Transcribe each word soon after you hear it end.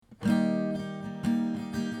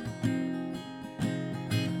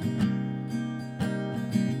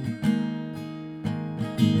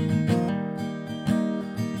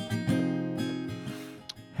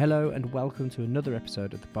Hello and welcome to another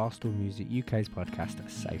episode of the Barstool Music UK's podcast,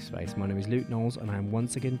 Safe Space. My name is Luke Knowles and I am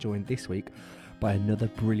once again joined this week by another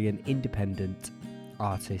brilliant independent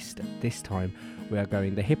artist. This time we are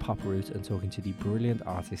going the hip hop route and talking to the brilliant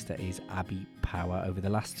artist that is Abby Power. Over the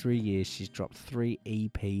last 3 years she's dropped 3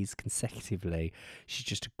 EPs consecutively. She's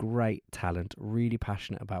just a great talent, really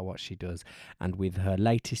passionate about what she does, and with her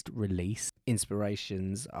latest release,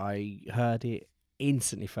 Inspirations, I heard it,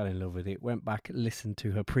 instantly fell in love with it, went back, listened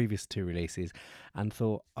to her previous 2 releases and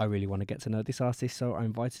thought, I really want to get to know this artist, so I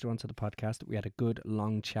invited her onto the podcast. We had a good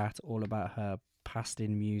long chat all about her past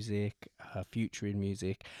in music, her future in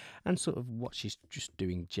music, and sort of what she's just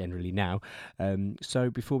doing generally now.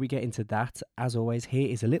 So before we get into that, as always, here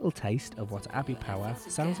is a little taste of what Abby Power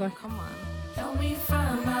sounds like. Come on. Help me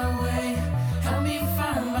find my way, help me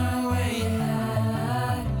find my way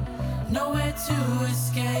now. Nowhere to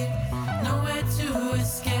escape, nowhere to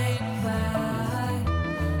escape.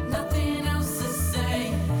 Nothing else to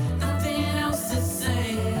say, nothing else to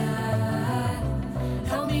say.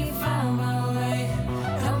 Help me find my way,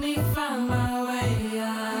 help me find my way.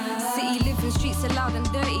 City living, streets are loud and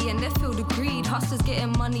dirty, and they feel the greed. Hustlers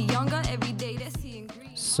getting money younger every day, they're seeing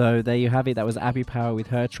greed. So there you have it. That was Abby Power with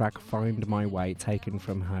her track Find My Way, taken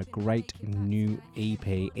from her great new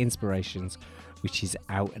EP Inspirations, which is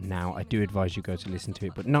out now. I do advise you go to listen to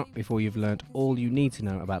it, but not before you've learnt all you need to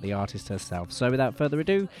know about the artist herself. So without further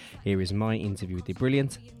ado, here is my interview with the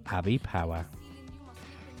brilliant Abby Power.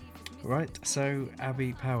 Right, so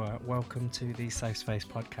Abby Power, welcome to the Safe Space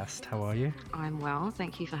podcast. How are you? I'm well,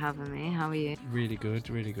 thank you for having me. How are you? Really good,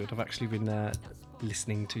 really good. I've actually been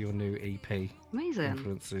listening to your new EP, Amazing.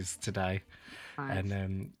 Influences, today, Nice.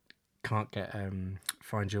 and can't get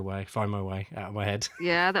Find My Way out of my head.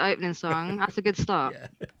 Yeah, the opening song. That's a good start.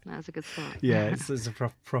 Yeah. That's a good start. Yeah, it's a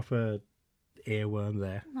proper earworm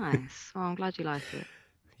there. Nice. Well, I'm glad you like it.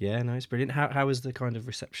 Yeah, no, it's brilliant. How has the kind of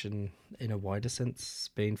reception in a wider sense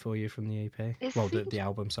been for you from the EP? It Well, seems- the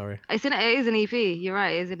album, sorry. It is an EP. You're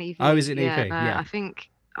right. It is an EP. Oh, is it an Yeah, EP? Yeah. I think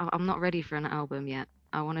I'm not ready for an album yet.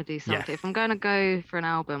 I want to do something. Yeah. If I'm going to go for an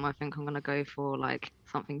album, I think I'm going to go for like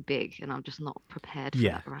something big, and I'm just not prepared for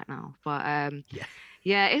Yeah. that right now. But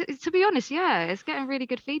Yeah. to be honest, it's getting really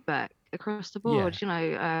good feedback across the board. You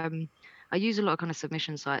know, I use a lot of kind of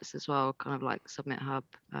submission sites as well, kind of like Submit Hub,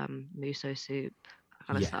 Muso Soup, that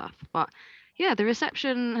kind of Yeah. stuff. But yeah, the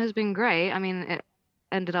reception has been great. I mean, it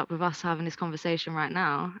ended up with us having this conversation right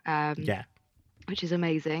now. Yeah. Which is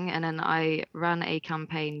amazing. And then I ran a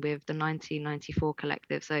campaign with the 1994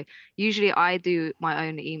 Collective. So usually I do my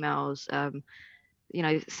own emails,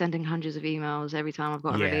 sending hundreds of emails every time I've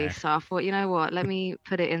got a Yeah. release. So I thought, you know what, let me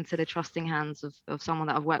put it into the trusting hands of someone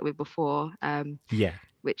that I've worked with before, Yeah.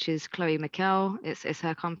 which is Chloe McKell. It's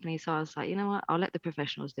her company. So I was like, you know what, I'll let the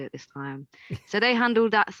professionals do it this time. So they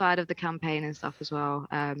handled that side of the campaign and stuff as well.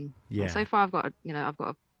 And Yeah. so far I've got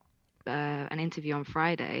an interview on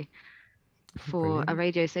Friday for Brilliant. a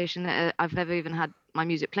radio station that I've never even had my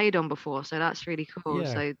music played on before, so that's really cool.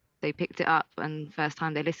 Yeah. So they picked it up, and first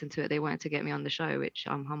time they listened to it, they wanted to get me on the show, which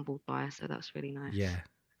I'm humbled by, so that's really nice. Yeah.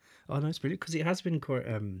 Oh, no, it's brilliant, because it has been quite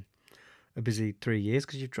a busy 3 years,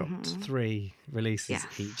 because you've dropped 3 releases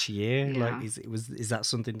Yes. each year. Yeah. Like, is that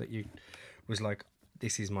something that you was like,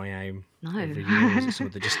 this is my aim No. every year? Or was it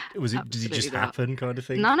something that did it just Absolutely not. happen kind of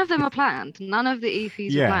thing? None of them are planned. None of the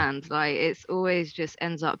EPs Yeah. are planned. Like, it's always just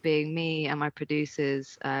ends up being me and my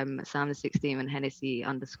producers, Sam the 16 and Hennessy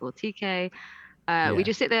 _TK. Yeah. We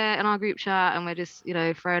just sit there in our group chat and we're just,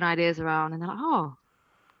 throwing ideas around, and they're like, oh,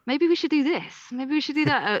 maybe we should do this. Maybe we should do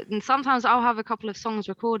that. And sometimes I'll have a couple of songs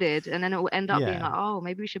recorded, and then it will end up being Yeah. like, oh,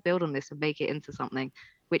 maybe we should build on this and make it into something,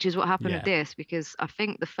 which is what happened with this, because I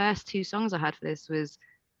think the first 2 songs I had for this was,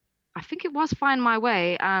 I think it was Find My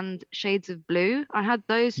Way and Shades of Blue. I had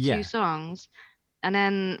those 2 Yeah. songs, and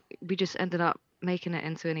then we just ended up making it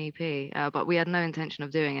into an EP, but we had no intention of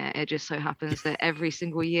doing it. It just so happens that every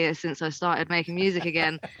single year since I started making music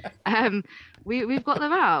again, we've got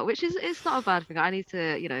them out, which is, it's not a bad thing. I need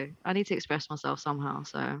to express myself somehow.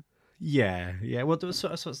 So Yeah. Well, there was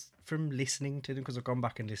sort of from listening to them, because I've gone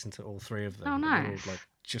back and listened to all 3 of them. Oh, and they're all, nice. like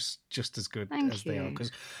just as good Thank as they are. you.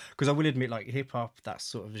 Because I will admit, like, hip hop, that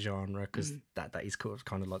sort of genre, because that is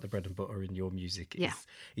kind of like the bread and butter in your music. Yeah.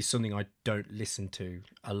 Is something I don't listen to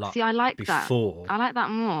a lot. see, I like before. that. I like that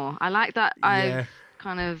more. I like that Yeah. I've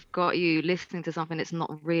kind of got you listening to something that's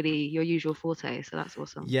not really your usual forte. So that's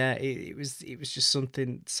awesome. Yeah, it was just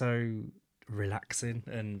something so relaxing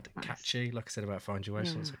and Nice. catchy. Like I said about Find Your Way,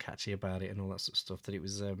 so catchy about it and all that sort of stuff. That it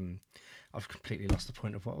was. I've completely lost the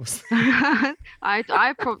point of what I was.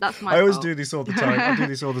 That's my I always fault. do this all the time. I do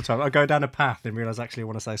this all the time. I go down a path and realise actually I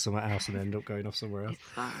want to say something else and end up going off somewhere else. It's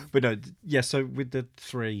fine. But no, yeah. So with the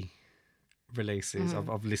 3 releases,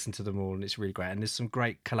 I've listened to them all and it's really great. And there's some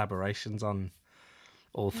great collaborations on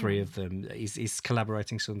all 3 of them. Is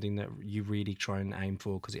collaborating something that you really try and aim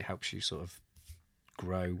for because it helps you sort of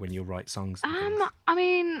grow when you write songs? and things? I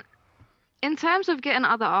mean, in terms of getting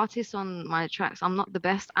other artists on my tracks, I'm not the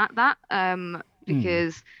best at that.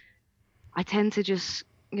 Because I tend to just,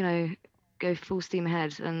 go full steam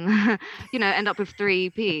ahead and, end up with 3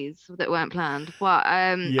 EPs that weren't planned. But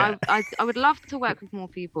Yeah. I would love to work with more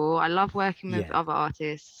people. I love working with Yeah. other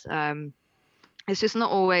artists. It's just not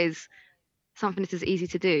always something that's as easy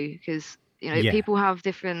to do because, Yeah. people have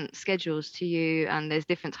different schedules to you and there's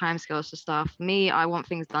different timescales for stuff. Me, I want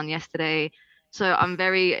things done yesterday. So I'm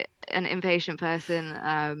very an impatient person.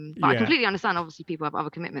 But I Yeah. completely understand, obviously, people have other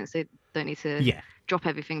commitments. They don't need to Yeah. drop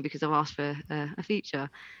everything because I've asked for a feature.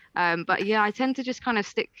 But yeah, I tend to just kind of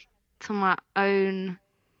stick to my own,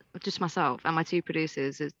 just myself and my 2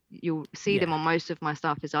 producers. You'll see them Yeah. on most of my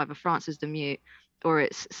stuff is either Francis the Mute or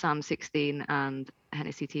it's Sam 16 and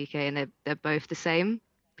Hennessy TK, and they're both the same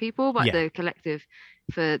people, but Yeah. the collective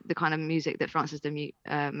for the kind of music that Francis the Mute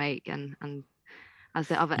make and as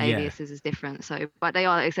the other Yeah. aliases is different. So, but they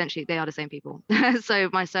are the same people. So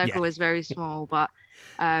my circle is very small, but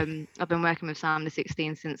I've been working with Sam the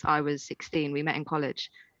 16 since I was 16. We met in college.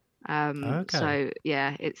 Okay. So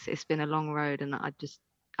yeah, it's been a long road, and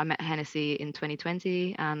I met Hennessy in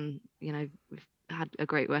 2020, and we've had a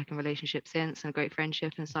great working relationship since and a great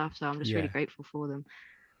friendship and stuff. So I'm just really Yeah. grateful for them.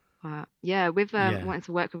 Yeah, with Yeah. wanting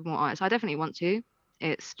to work with more artists, I definitely want to.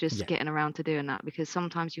 It's just Yeah. getting around to doing that because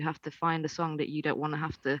sometimes you have to find a song that you don't want to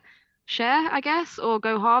have to share, I guess, or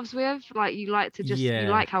go halves with. Like you like to just you Yeah.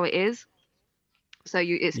 like how it is. So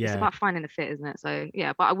it's Yeah. about finding a fit, isn't it? So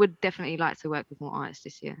yeah, but I would definitely like to work with more artists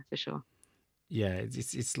this year for sure. Yeah,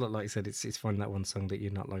 it's like you said, it's finding that one song that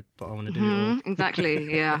you're not like, but I want to do it all.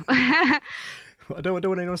 Exactly, yeah. I don't want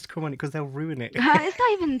anyone else to come on it because they'll ruin it. It's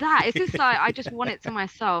not even that. It's just like I just want it to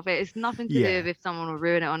myself. It's nothing to do Yeah. with if someone will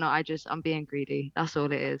ruin it or not. I'm being greedy. That's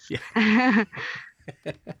all it is. Yeah.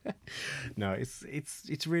 No,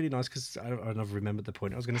 it's really nice because I've remembered the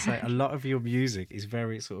point. I was going to say a lot of your music is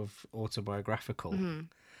very sort of autobiographical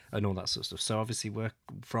and all that sort of stuff. So obviously, work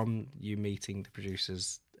from you meeting the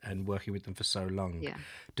producers and working with them for so long. Yeah.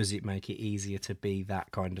 Does it make it easier to be that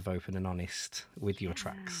kind of open and honest with your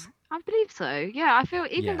tracks? I believe so. Yeah, I feel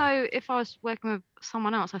even Yeah. though if I was working with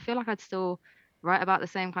someone else, I feel like I'd still write about the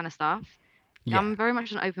same kind of stuff. Yeah. I'm very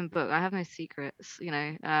much an open book. I have no secrets,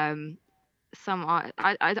 some art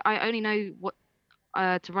I only know what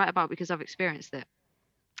to write about because I've experienced it.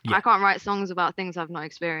 Yeah. I can't write songs about things I've not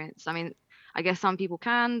experienced. I mean, I guess some people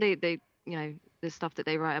can. They there's stuff that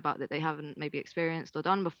they write about that they haven't maybe experienced or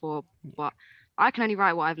done before, but I can only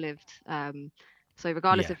write what I've lived. So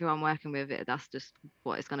regardless Yeah. of who I'm working with, that's just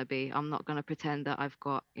what it's going to be. I'm not going to pretend that I've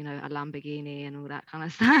got, a Lamborghini and all that kind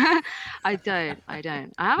of stuff. I don't.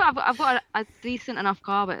 I've got a decent enough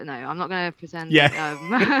car, but no, I'm not going to pretend Yeah.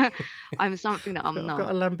 that, I'm something that I'm I've not.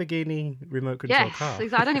 got a Lamborghini remote control Yes, car.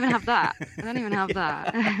 exactly. I don't even have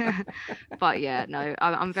that. But yeah, no,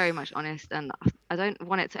 I'm very much honest, and I don't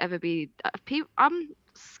want it to ever be. I'm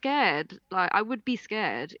scared. Like I would be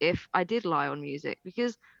scared if I did lie on music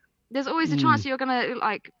because there's always a chance you're gonna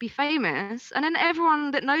like be famous, and then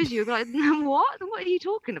everyone that knows you will be like, What are you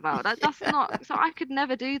talking about? That's not. So I could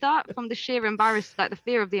never do that from the sheer the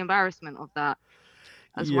fear of the embarrassment of that.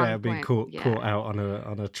 As Yeah, one being point. caught out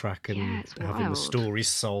on a track and Yeah, it's having the wild. story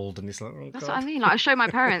sold, and it's like, oh That's God. what I mean. Like I show my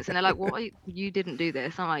parents, and they're like, "What? You didn't do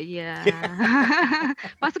this?" I'm like, "Yeah."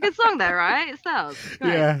 But it's a good song, though, right? It sells. It's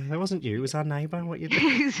great. Yeah, that wasn't you. It was our neighbour. What you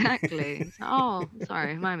did? Exactly. It's like, oh,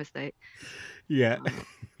 sorry, my mistake. Yeah.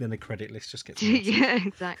 Then the credit list just gets massive. Yeah,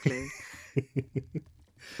 exactly.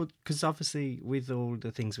 Because obviously, with all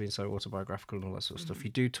the things being so autobiographical and all that sort of stuff, you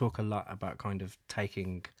do talk a lot about kind of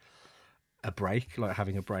taking a break, like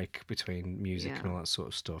having a break between music and all that sort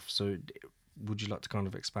of stuff. So would you like to kind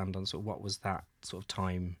of expand on sort of what was that sort of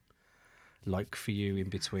time like for you in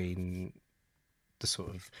between the sort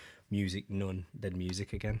of music none, then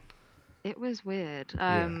music again? It was weird.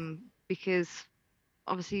 Yeah. Because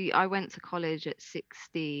obviously I went to college at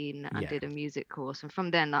 16 and Yeah. did a music course, and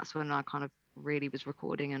from then that's when I kind of really was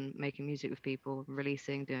recording and making music with people,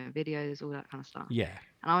 releasing, doing videos, all that kind of stuff. Yeah.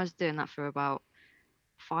 And I was doing that for about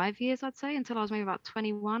 5 years, I'd say, until I was maybe about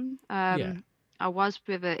 21. Yeah. I was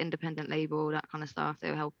with an independent label, that kind of stuff. They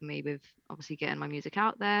were helping me with obviously getting my music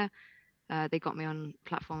out there. They got me on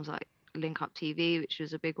platforms like Link Up TV, which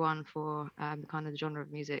was a big one for kind of the genre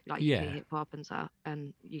of music like Yeah. UK hip hop and stuff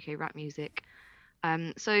and UK rap music.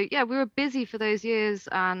 So yeah, we were busy for those years,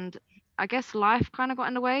 and I guess life kind of got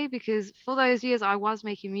in the way because for those years I was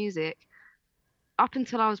making music up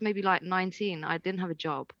until I was maybe like 19. I didn't have a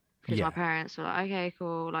job because Yeah. my parents were like, okay,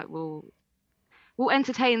 cool, like we'll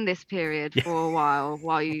entertain this period Yeah. for a while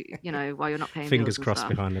while you're not paying Fingers bills and crossed stuff.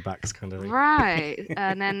 behind the backs kind of thing. Right.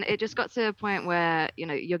 And then it just got to a point where,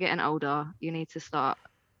 you're getting older, you need to start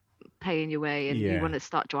paying your way and you Yeah. want to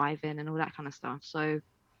start driving and all that kind of stuff. So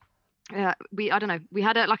yeah, I don't know, we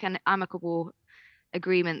had like an amicable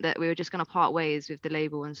agreement that we were just going to part ways with the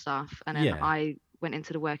label and stuff. And then Yeah. I went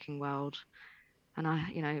into the working world and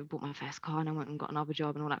I bought my first car and I went and got another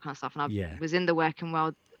job and all that kind of stuff. And I Yeah. was in the working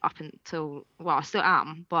world up until, well, I still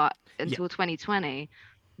am, but until 2020,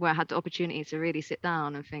 where I had the opportunity to really sit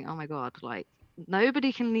down and think, oh my God, like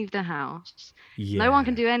nobody can leave their house. Yeah. No one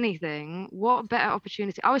can do anything. What better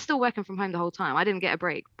opportunity? I was still working from home the whole time. I didn't get a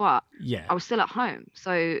break, but Yeah. I was still at home.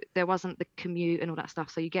 So there wasn't the commute and all that stuff.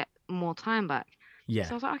 So you get more time back. Yeah.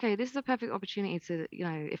 So I was like, okay, this is a perfect opportunity to,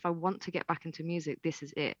 if I want to get back into music, this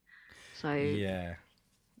is it. So Yeah.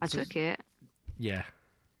 I So- took it Yeah.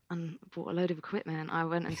 and bought a load of equipment. I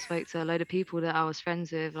went and spoke to a load of people that I was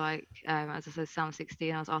friends with, like as I said, Sound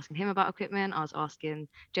 16. I was asking him about equipment. I was asking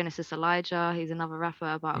Genesis Elijah, he's another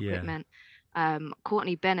rapper, about Yeah. equipment.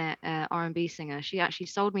 Courtney Bennett, R&B singer, she actually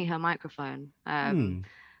sold me her microphone.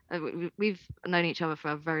 We've known each other for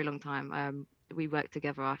a very long time. We worked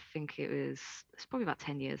together. I think it's probably about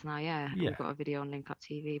 10 years now. Yeah, Yeah. we've got a video on Link Up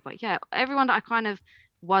TV. But yeah, everyone that I kind of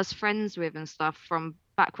was friends with and stuff from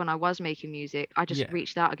back when I was making music, I just Yeah.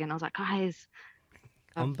 reached out again. I was like, guys,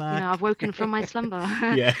 I'm I've back. woken from my slumber.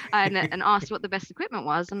 Yeah. and asked what the best equipment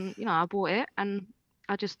was, and I bought it, and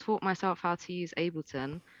I just taught myself how to use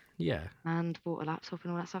Ableton Yeah. and bought a laptop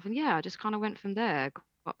and all that stuff. And yeah, I just kind of went from there.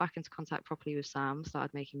 Got back into contact properly with Sam,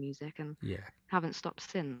 started making music, and Yeah. haven't stopped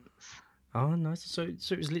since. Oh, nice. So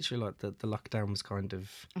it was literally like the lockdown was kind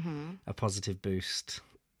of Hmm. a positive boost.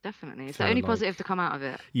 Definitely, it's For, the only like- positive to come out of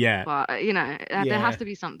it. Yeah. But there Yeah. has to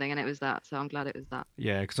be something, and it was that. So I'm glad it was that.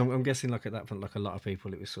 Yeah, because I'm guessing like at that point, like a lot of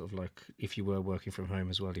people, it was sort of like if you were working from home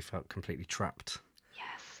as well, you felt completely trapped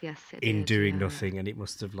Yes, it in did, doing yeah. nothing, and it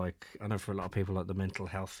must have like I know for a lot of people like the mental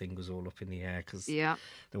health thing was all up in the air because Yeah,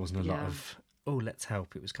 there wasn't a lot Yeah. of let's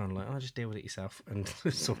help. It was kind of like just deal with it yourself and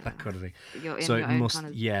sort of that kind of thing. you're in So your it own must kind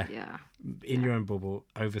of yeah in your own bubble,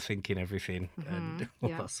 overthinking everything and all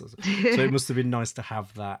yeah. that sort of. So it must have been nice to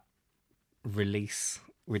have that release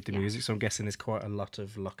with the Yeah. music. So I'm guessing there's quite a lot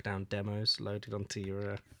of lockdown demos loaded onto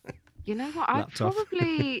your. You know what? I Laptop.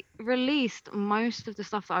 probably released most of the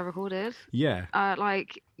stuff that I recorded. Yeah.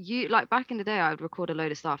 Like back in the day, I would record a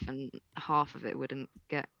load of stuff, and half of it wouldn't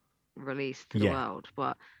get released to the Yeah. world.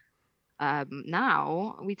 But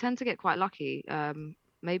now we tend to get quite lucky.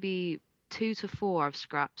 Maybe 2 to 4 I've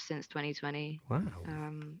scrapped since 2020, Wow.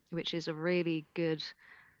 which is a really good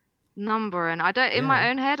number. And I don't, in my Yeah.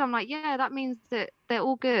 own head, I'm like, yeah, that means that they're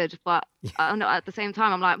all good. But at the same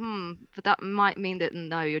time, I'm like, but that might mean that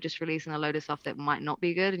no, you're just releasing a load of stuff that might not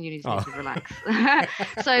be good, and you need Oh. to relax.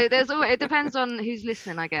 So it depends on who's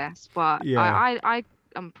listening, I guess. But Yeah.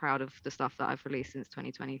 I'm proud of the stuff that I've released since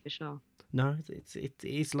 2020 for sure. No, it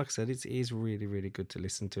is like I said, it is really really good to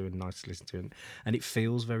listen to and nice to listen to, and it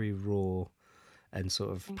feels very raw and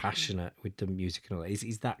sort of Thank you. passionate with the music and all that.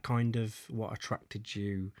 Is that kind of what attracted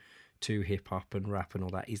you to hip hop and rap and all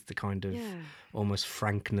that? Is the kind of Yeah. almost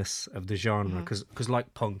frankness of the genre? Mhm. Because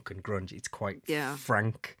like punk and grunge, it's quite Yeah.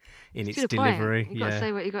 frank in its To the point. delivery. You gotta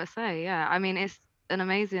say what you gotta say. Yeah, I mean, it's an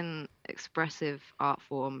amazing expressive art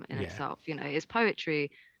form in Yeah. itself. It's poetry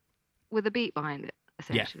with a beat behind it,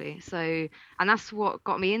 Yeah. essentially. So, and that's what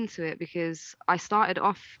got me into it, because I started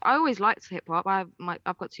off. I always liked hip hop.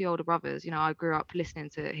 I've got 2 older brothers. I grew up listening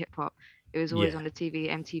to hip hop. It was always Yeah. on the TV,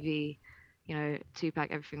 MTV.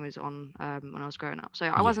 Tupac, everything was on when I was growing up. So I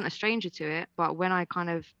Yeah. wasn't a stranger to it. But when I kind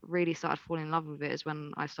of really started falling in love with it is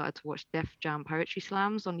when I started to watch Def Jam poetry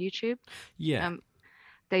slams on YouTube. Yeah.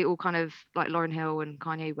 They all kind of, like Lauryn Hill and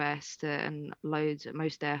Kanye West and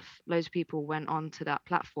Mos Def, loads of people went onto that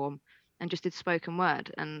platform and just did spoken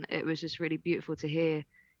word, and it was just really beautiful to hear.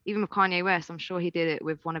 Even with Kanye West, I'm sure he did it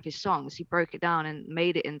with one of his songs. He broke it down and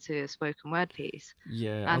made it into a spoken word piece.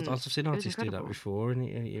 Yeah, And I've seen it was artists do that incredible. before, and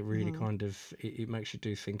it really Mhm. kind of it makes you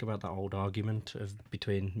do think about that old argument of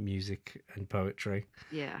between music and poetry.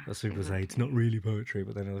 Yeah. As people say, it's exactly. not really poetry,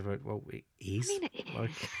 but then I was like, well, it is. I mean, it is.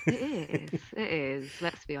 Like- It is. It is.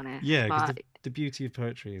 Let's be honest. Yeah, because But the beauty of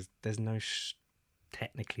poetry is there's no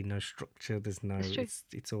technically no structure. There's no. It's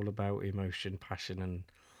true. It's all about emotion, passion, and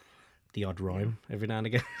the odd rhyme every now and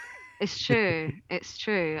again. It's true. It's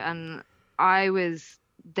true. And I was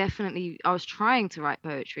I was trying to write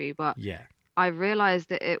poetry, but Yeah. I realized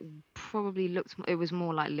that it was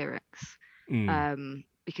more like lyrics.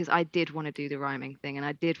 Because I did want to do the rhyming thing and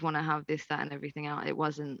I did want to have this, that, and everything out. It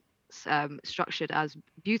wasn't structured as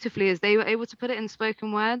beautifully as they were able to put it in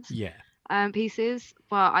spoken words Yeah. pieces.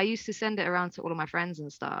 But I used to send it around to all of my friends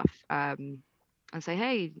and stuff and say,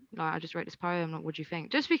 hey, like, I just wrote this poem. Like, what do you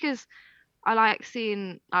think? Just because I like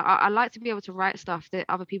I like to be able to write stuff that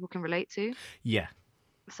other people can relate to. Yeah.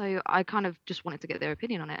 So I kind of just wanted to get their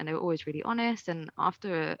opinion on it. And they were always really honest. And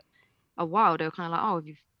after a while, they were kind of like, oh, have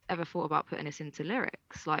you ever thought about putting this into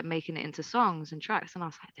lyrics, like making it into songs and tracks? And I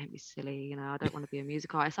was like, don't be silly, I don't want to be a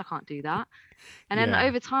music artist, I can't do that. And then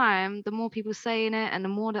over time, the more people saying it and the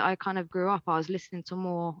more that I kind of grew up, I was listening to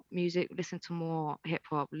more music, listening to more hip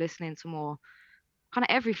hop, listening to more kind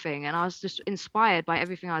of everything, and I was just inspired by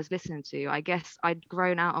everything I was listening to. I guess I'd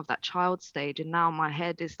grown out of that child stage, and now my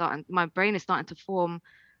brain is starting to form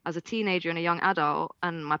as a teenager and a young adult,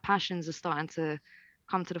 and my passions are starting to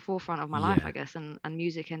come to the forefront of my life, I guess, and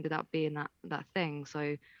music ended up being that thing.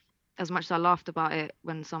 So as much as I laughed about it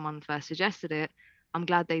when someone first suggested it, I'm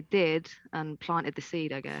glad they did and planted the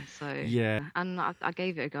seed, I guess. So and I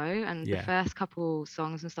gave it a go, and the first couple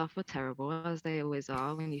songs and stuff were terrible, as they always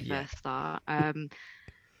are when you first start. And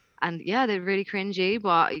they're really cringy,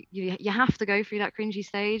 but you have to go through that cringy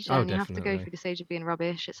stage, and you have to go through the stage of being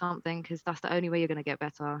rubbish at something, because that's the only way you're going to get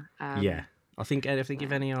better. I think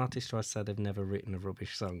if any artist tries to say they've never written a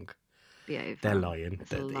rubbish song, they're lying.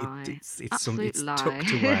 It's a lie. It's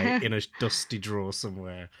tucked away in a dusty drawer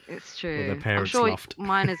somewhere. It's true. Or their parents' I'm sure loft.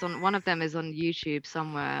 Mine is on. One of them is on YouTube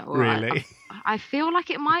somewhere. Or Really? I feel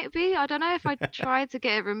like it might be. I don't know if I tried to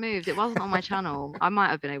get it removed. It wasn't on my channel. I might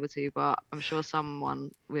have been able to, but I'm sure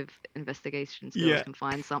someone with investigation skills can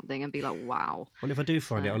find something and be like, "Wow." Well, if I do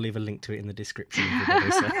find it, I'll leave a link to it in the description.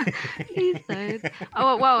 Everybody, Please don't.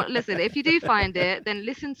 Oh well, listen. If you do find it, then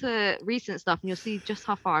listen to recent stuff, and you'll see just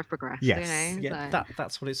how far I've progressed. Yes,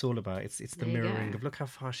 that's what it's all about. It's the mirroring of look how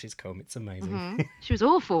far she's come. It's amazing. She was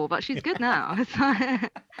awful, but she's good now.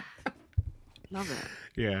 Love it.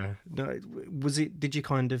 Yeah. No, did you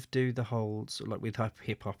kind of do the whole sort of like with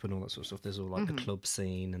hip hop and all that sort of stuff? There's all like the club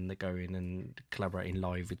scene and the going and collaborating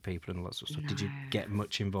live with people and all that sort of stuff. No. Did you get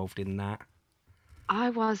much involved in that? I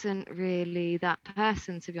wasn't really that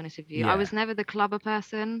person, to be honest with you. Yeah. I was never the clubber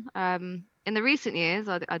person. In the recent years,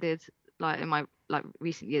 I did, like in my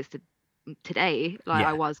recent years to today,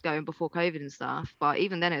 I was going before COVID and stuff. But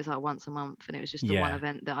even then, it was like once a month, and it was just the one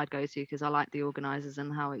event that I'd go to because I liked the organisers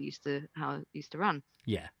and how it used to run.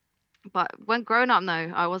 Yeah. But when growing up,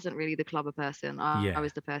 no, I wasn't really the clubber person. I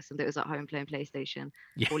was the person that was at home playing PlayStation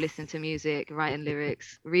or listening to music, writing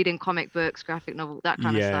lyrics, reading comic books, graphic novel, that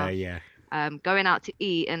kind of stuff. Going out to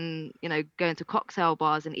eat and going to cocktail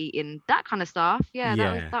bars and eating, that kind of stuff.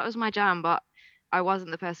 That was my jam. But I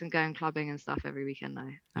wasn't the person going clubbing and stuff every weekend,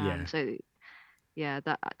 though. So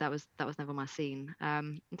that was never my scene.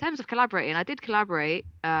 In terms of collaborating, I did collaborate,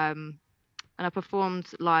 and I performed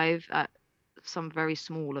live at some very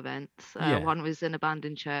small events. One was an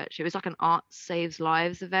abandoned church. It was like an Art Saves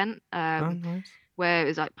Lives event, Nice. where it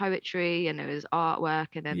was like poetry and it was artwork,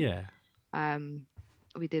 and then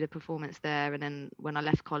we did a performance there. And then when I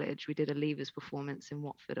left college, we did a Leavers performance in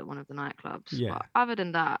Watford at one of the nightclubs. But other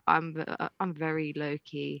than that, I'm very low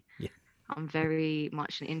key. I'm very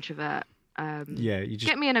much an introvert. You just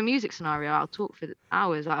get me in a music scenario, I'll talk for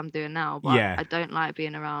hours like I'm doing now, but I don't like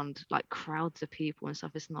being around like crowds of people and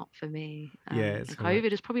stuff. It's not for me. And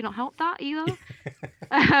COVID has probably not helped that either.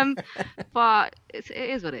 But it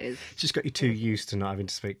is what it is. It's just got you too used to not having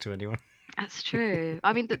to speak to anyone. That's true.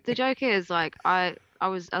 I mean, the joke is, like, I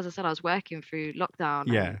was, as I said, I was working through lockdown.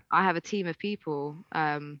 And I have a team of people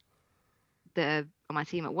that are on my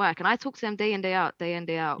team at work, and I talk to them day in, day out.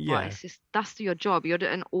 But it's just, that's your job. You're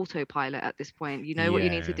an autopilot at this point. You know what you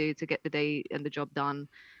need to do to get the day and the job done.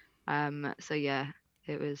 So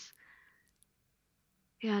it was.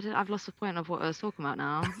 I've lost the point of what I was talking about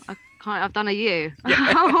now. I've done a year.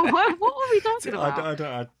 What were we talking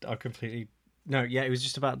about? I completely. No, it was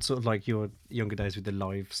just about sort of like your younger days with the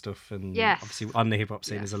live stuff, and obviously on the hip hop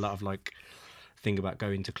scene, there's a lot of like thing about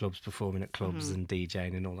going to clubs, performing at clubs, and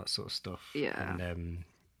DJing and all that sort of stuff. And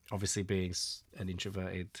obviously being an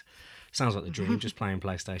introverted, sounds like the dream. Just playing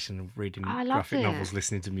PlayStation and reading graphic novels,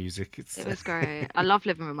 listening to music. It was great. I love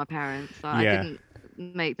living with my parents. I didn't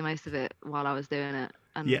make the most of it while I was doing it.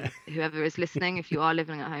 And whoever is listening, if you are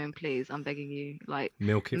living at home, please, I'm begging you, like,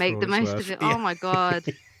 milk it, make the most of it. Oh my God,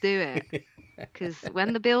 do it. Because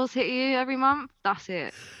when the bills hit you every month, that's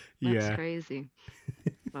it. That's crazy.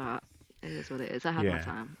 But it is what it is. I had my Yeah.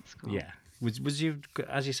 time. It's cool. Yeah. Was you,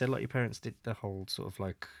 as you said, like your parents did the whole sort of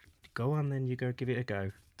like, go on then, you go give it a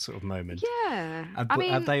go sort of moment. Yeah. But I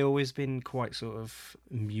mean, have they always been quite sort of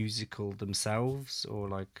musical themselves, or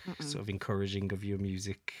like sort of encouraging of your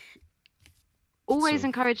music? always sort of-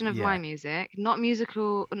 encouraging of my yeah. music, not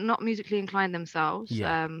musically inclined themselves.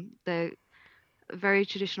 Yeah. They're very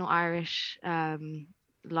traditional Irish,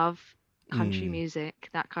 love country Mm. music,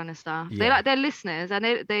 that kind of stuff. Yeah. They're listeners, and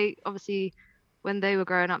they obviously, when they were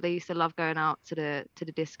growing up, they used to love going out to the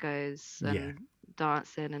discos and Yeah.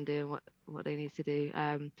 dancing and doing what they need to do.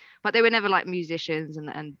 But they were never like musicians,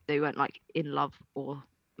 and they weren't like in love or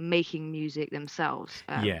making music themselves.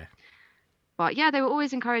 Yeah. But yeah, they were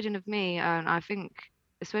always encouraging of me, and I think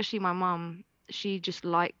especially my mum, she just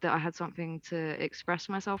liked that I had something to express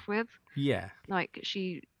myself with. Yeah. Like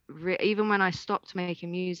even when I stopped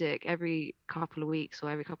making music, every couple of weeks or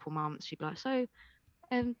every couple of months, she'd be like, "So,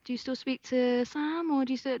 do you still speak to Sam, or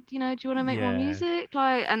do you still, do you want to make more Yeah. music?"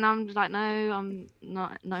 Like, and I'm just like, "No, I'm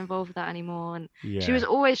not involved with that anymore." And she Yeah. was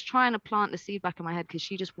always trying to plant the seed back in my head because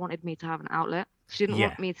she just wanted me to have an outlet. She didn't Yeah.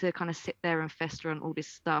 want me to kind of sit there and fester on all this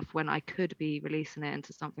stuff when I could be releasing it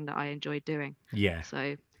into something that I enjoyed doing. Yeah.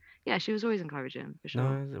 So, yeah, she was always encouraging for sure.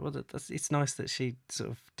 No, well, it's nice that she sort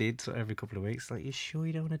of did sort of every couple of weeks. Like, you sure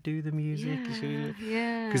you don't want to do the music?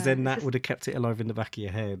 Yeah. Because then It's that just- would have kept it alive in the back of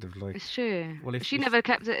your head of like, It's true. Well, if- she if- never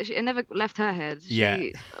kept it. It never left her head. Yeah.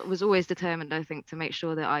 She was always determined, I think, to make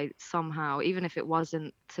sure that I somehow, even if it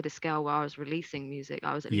wasn't to the scale where I was releasing music,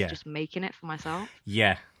 I was at least Yeah. just making it for myself.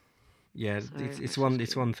 yeah, yeah. So it's it's one just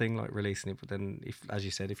it's one thing like releasing it, but then if, as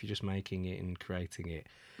you said, if you're just making it and creating it,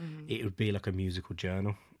 Mhm. it would be like a musical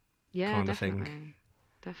journal. Yeah, kind of thing. definitely.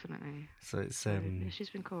 Definitely. So it's So, yeah, she's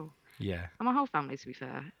been cool. yeah, And my whole family, to be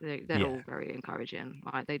fair, they're Yeah. all very encouraging.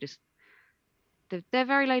 Like they're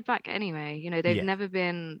very laid back anyway. They've Yeah. never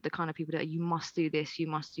been the kind of people that you must do this, you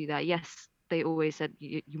must do that. Yes, they always said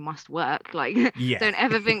you must work. Like, Yeah. don't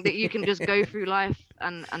ever think that you can just go through life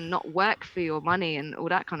and not work for your money and all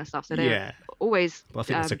that kind of stuff. So they yeah. always But I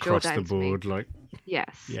think that's drilled across that the into me. board. Like,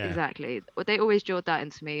 Yes, Yeah. exactly. But they always drilled that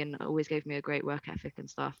into me and always gave me a great work ethic and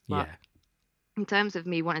stuff. But yeah, in terms of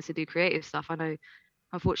me wanting to do creative stuff, I know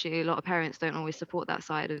unfortunately a lot of parents don't always support that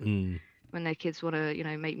side of when their kids want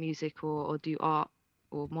to, make music or do art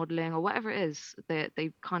or modeling or whatever it is.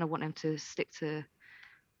 They kind of want them to stick to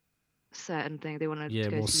certain thing. They want to Yeah,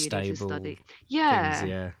 go more to uni to stable study. Yeah, things.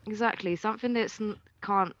 Yeah, exactly. Something that's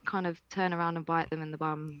can't kind of turn around and bite them in the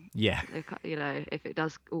bum. yeah, If it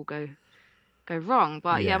does all go wrong.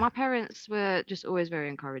 But Yeah. my parents were just always very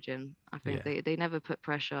encouraging. I think Yeah. they never put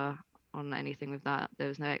pressure on anything with that. There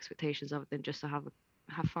was no expectations other than just to have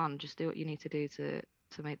fun. Just do what you need to do to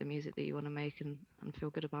make the music that you want to make and feel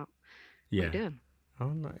good about what yeah. you're doing. Oh,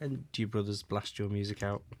 no. And do your brothers blast your music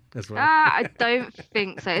out as well? I don't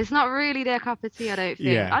think so. It's not really their cup of tea. I don't think.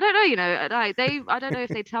 Yeah. I don't know. Like I don't know if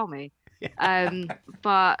they tell me.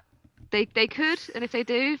 But they could, and if they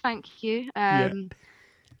do, thank you. Yeah.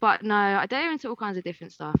 But no, they're into all kinds of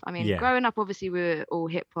different stuff. I mean, Yeah. growing up, obviously we were all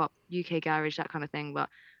hip hop, UK garage, that kind of thing. But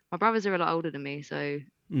my brothers are a lot older than me, so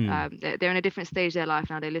they're in a different stage of their life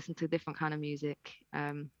now. They listen to different kind of music.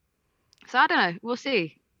 So I don't know. We'll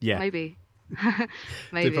see. Yeah. Maybe. They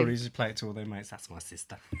Maybe. probably just play it to all their mates. That's my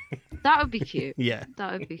sister. That would be cute. Yeah.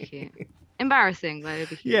 That would be cute. Embarrassing, but it would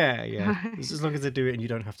be cute. Yeah, yeah. Just as long as they do it and you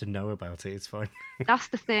don't have to know about it, it's fine. That's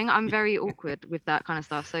the thing. I'm very awkward with that kind of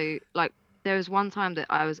stuff. So, like, there was one time that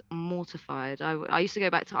I was mortified. I used to go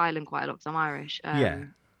back to Ireland quite a lot because I'm Irish. Yeah.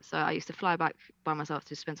 So I used to fly back by myself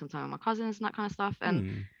to spend some time with my cousins and that kind of stuff. And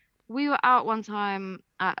Hmm. we were out one time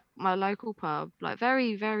at my local pub, like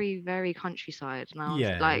very, very, very countryside. And I was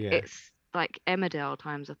Yeah, like, yeah. it's like Emmerdale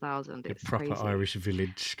times 1,000. A It's proper crazy. Irish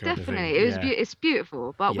village kind Definitely, of thing. it was Yeah. it's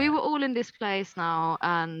beautiful. But we Yeah. were all in this place now,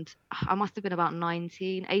 and I must have been about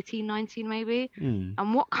 18, 19 maybe. Hmm.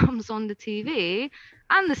 And what comes on the TV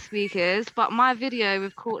and the speakers, but my video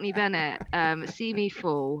with Courtney Bennett, "See Me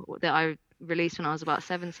Fall," that I released when I was about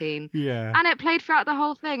 17. Yeah. And it played throughout the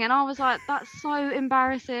whole thing, and I was like, that's so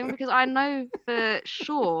embarrassing because I know for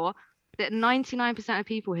sure that 99% of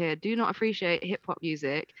people here do not appreciate hip hop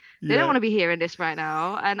music. They don't want to be hearing this right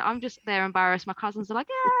now, and I'm just there embarrassed. My cousins are like,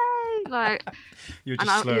 yay! Like, You're and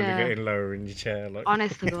just I- slowly yeah. getting lower in your chair. Like.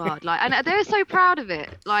 honest to God, like, and they're so proud of it.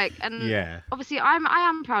 Like, and Yeah. obviously I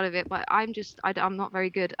am proud of it, but I'm not very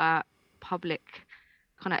good at public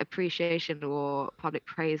kind of appreciation or public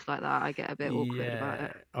praise like that, I get a bit awkward about Yeah,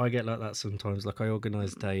 it. I get like that sometimes. Like I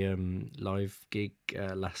organised a live gig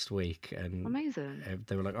last week, and Amazing.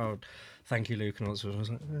 they were like, "Oh, thank you, Luke," and all that sort of- I was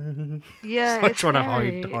like, Yeah, like it's trying to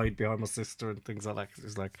scary. hide behind my sister and things like that. 'Cause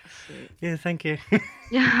it's like, Sweet. yeah, thank you.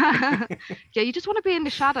 Yeah, yeah. You just want to be in the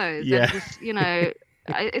shadows Yeah. and just,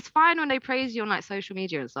 it's fine when they praise you on like social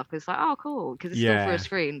media and stuff. 'Cause it's like, oh, cool, because it's still through Yeah. a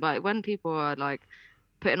screen. But when people are like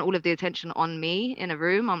putting all of the attention on me in a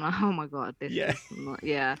room, I'm like, oh my God, this Yeah. is not,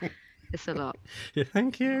 yeah, it's a lot. Yeah,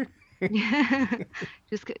 thank you. Yeah,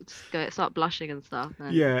 just go start blushing and stuff.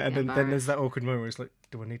 And Yeah, and get then there's that embarrassed. awkward moment where it's like,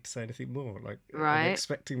 do I need to say anything more? Like, are they Right?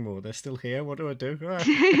 expecting more? They're still here. What do I do? Ah.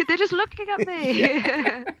 They're just looking at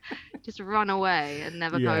me. Just run away and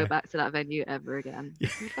never Yeah. go back to that venue ever again.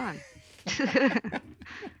 It'll be fun.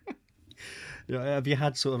 Yeah, have you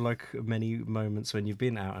had sort of like many moments when you've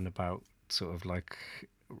been out and about, sort of like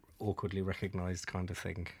awkwardly recognised kind of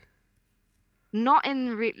thing? Not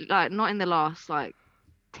in not in the last like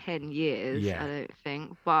 10 years, Yeah. I don't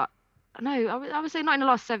think. But no, I would say not in the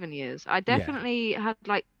last 7 years. I definitely had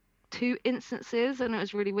like 2 instances, and it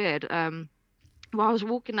was really weird. Well, I was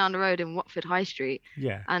walking down the road in Watford High Street,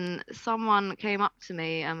 Yeah. and someone came up to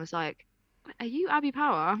me and was like, "Are you Abby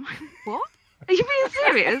Power?" I'm like, "What? Are you being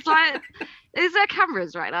serious? Like, is there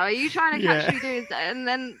cameras right now? Are you trying to catch Yeah. me doing that?" And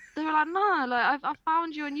then they were like, "No, like I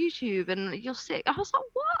found you on YouTube and you're sick." I was like,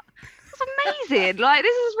 "What? That's amazing! Like,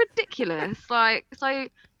 this is ridiculous!" Like, so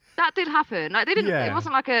that did happen. Like, they didn't. Yeah. It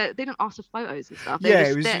wasn't like they didn't ask for photos and stuff. They Yeah, were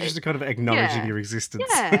it was there- just a kind of acknowledging yeah. your existence.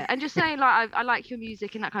 yeah, and just saying like I like your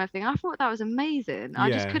music and that kind of thing. I thought that was amazing.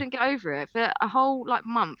 I just Yeah. couldn't get over it for a whole like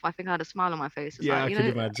month. I think I had a smile on my face. It's Yeah, like, I can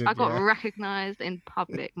imagine, I got yeah. recognized in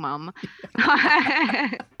public, mum.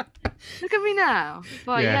 Look at me now.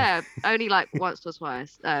 But Yeah. yeah, only like once or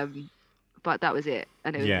twice. But that was it.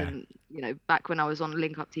 And it was Yeah. back when I was on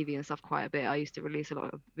Link Up TV and stuff quite a bit. I used to release a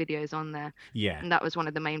lot of videos on there, Yeah. and that was one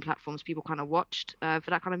of the main platforms people kind of watched for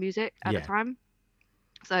that kind of music at Yeah. the time.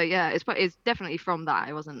 So yeah, it's definitely from that.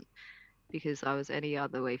 It wasn't because I was any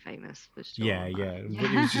other way famous for sure. Yeah, yeah. But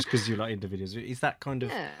it was just because you like individuals. Is that kind of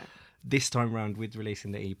Yeah. this time round with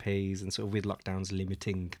releasing the EPs and sort of with lockdowns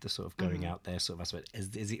limiting the sort of going out there sort of aspect?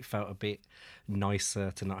 Has it felt a bit nicer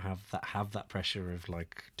to not have that pressure of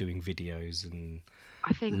like doing videos and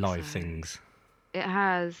I think live so. things? It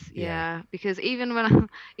has, Yeah. yeah. Because even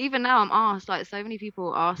now I'm asked, like so many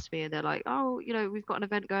people ask me and they're like, "Oh, we've got an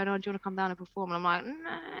event going on. Do you want to come down and perform?" And I'm like,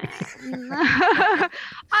 "Nah,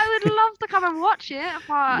 I would love to come and watch it,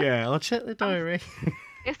 but Yeah, I'll check the diary.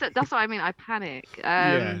 that's what I mean. I panic.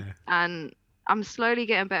 Yeah. And I'm slowly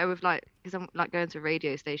getting better with like, because I'm like going to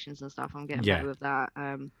radio stations and stuff. I'm getting Yeah. better with that.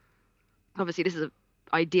 Obviously this is a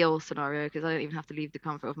ideal scenario because I don't even have to leave the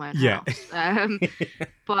comfort of my own Yeah. house.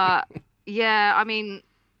 But yeah, I mean,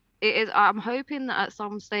 it is. I'm hoping that at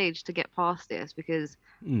some stage to get past this, because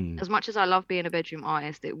Mm. as much as I love being a bedroom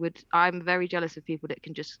artist, I'm very jealous of people that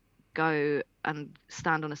can just go and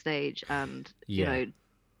stand on a stage and Yeah.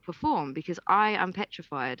 perform, because I am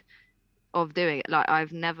petrified of doing it. Like,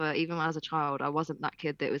 I've never, even as a child, I wasn't that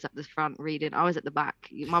kid that was at the front reading. I was at the back.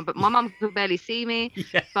 My mum could barely see me,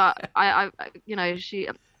 Yeah. but she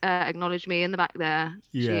acknowledged me in the back there.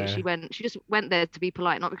 Yeah. She just went there to be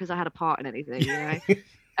polite, not because I had a part in anything,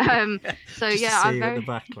 So Just to yeah, see I'm you at very the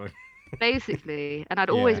back line. basically, and I'd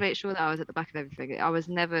always Yeah. make sure that I was at the back of everything. I was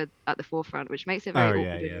never at the forefront, which makes it Oh, very yeah,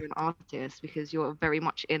 awkward when yeah. you're an artist, because you're very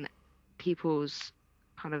much in people's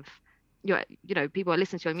kind of, people are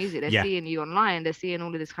listening to your music, they're Yeah. seeing you online, they're seeing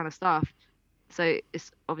all of this kind of stuff. So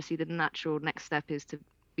it's obviously the natural next step is to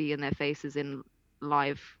be in their faces in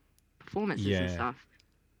live performances and Yeah. stuff.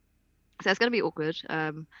 So it's going to be awkward.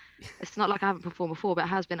 It's not like I haven't performed before, but it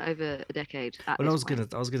has been over a decade. Well, I was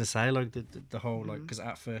gonna say like the whole like, Mhm. because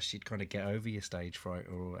at first you'd kind of get over your stage fright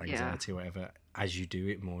or Yeah. anxiety or whatever as you do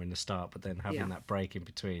it more in the start, but then having Yeah. that break in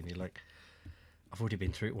between, you're like, I've already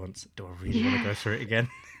been through it once. Do I really want to Yeah. go through it again?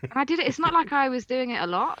 And I did it. It's not like I was doing it a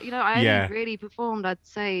lot. I only Yeah. really performed, I'd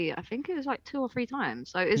say, I think it was like 2 or 3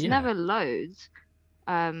 times. So it's Yeah. never loads.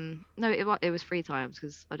 No, it was 3 times,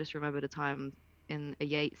 because I just remembered a time in a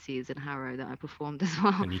Yates's in Harrow that I performed as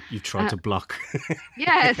well. And you tried to block.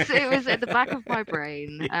 Yes, it was at the back of my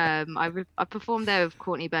brain. I performed there with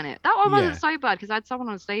Courtney Bennett. That one wasn't Yeah. so bad because I had someone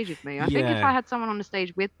on stage with me. I think if Yeah. I had someone on the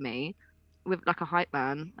stage with me, with like a hype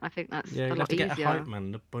man, I think that's Yeah, a you'll have lot to get easier. a hype man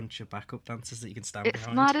and a bunch of backup dancers that you can stand It's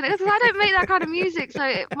behind. mad, isn't it? Because I don't make that kind of music,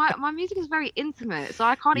 so my music is very intimate, so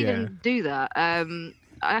I can't Yeah. even do that.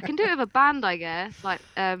 I can do it with a band, I guess. Like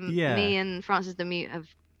Yeah. me and Francis the Mute have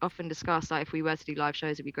often discussed, like, if we were to do live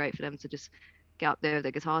shows, it'd be great for them to just get up there with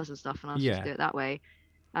their guitars and stuff, and us Yeah. just do it that way.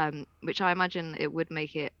 which I imagine it would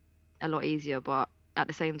make it a lot easier. But at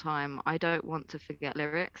the same time, I don't want to forget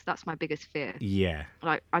lyrics. That's my biggest fear. Yeah.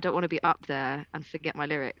 Like, I don't want to be up there and forget my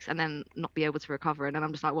lyrics and then not be able to recover. And then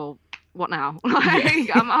I'm just like, well, what now? Like,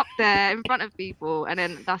 I'm up there in front of people, and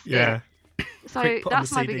then that's Yeah. it. So Quick, put on the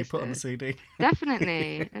that's my CD. biggest Put on fear. the CD.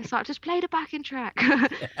 Definitely. It's like, just play the backing track.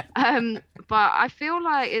 But I feel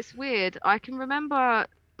like it's weird. I can remember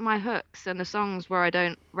my hooks and the songs where I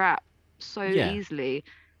don't rap so Yeah. easily,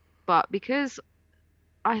 but because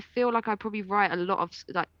I feel like I probably write a lot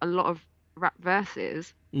of rap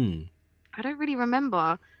verses, Mm. I don't really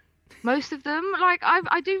remember most of them. Like,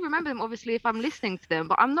 I do remember them obviously if I'm listening to them,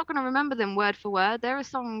 but I'm not going to remember them word for word. There are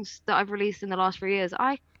songs that I've released in the last 3 years.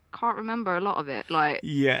 I can't remember a lot of it. Like,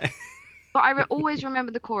 Yeah. but always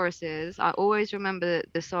remember the choruses. I always remember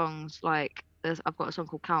the songs. Like, I've got a song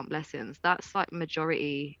called Count Blessings. That's like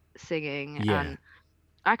majority singing, Yeah. and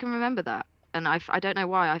I can remember that. And I don't know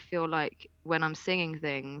why. I feel like when I'm singing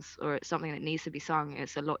things or it's something that needs to be sung,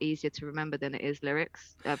 it's a lot easier to remember than it is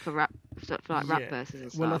lyrics for rap, for like rap Yeah. verses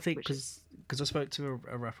and stuff. Well, I think which is, because I spoke to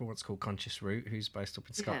a rapper once called Conscious Root, who's based up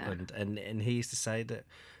in Yeah. Scotland, and he used to say that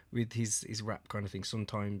with his rap kind of thing,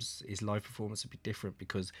 sometimes his live performance would be different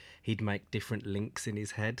because he'd make different links in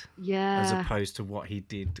his head as yeah, opposed to what he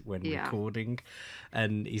did when Yeah. recording,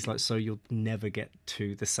 and he's like, so you'll never get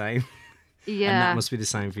to the same. And that yeah. must be the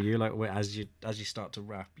same for you. Like, as you start to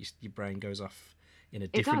rap, your brain goes off in a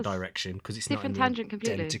different does. direction because it's not in Different the tangent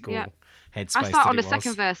completely. identical Yeah. headspace I start that on the it second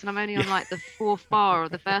was. verse and I'm only on like the fourth bar of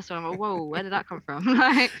the first one. I'm like, whoa, where did that come from?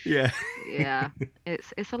 Like, Yeah. yeah,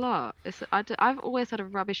 it's a lot. I've always had a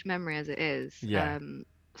rubbish memory as it is. Yeah.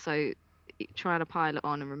 So trying to pile it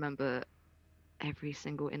on and remember every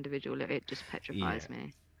single individual lyric, it just petrifies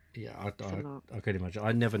me. Yeah, It's a lot. I could imagine.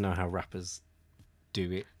 I never know how rappers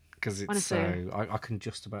do it because it's Honestly. so. I can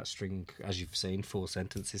just about string, as you've seen, 4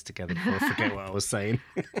 sentences together before I forget what I was saying.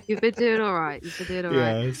 You've been doing all right. You've been doing all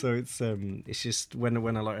right. Yeah, so it's just when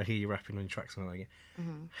I like hear you rapping on your tracks, I'm like,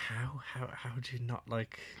 Mhm. how do you not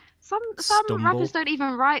like? Some Stumble. rappers don't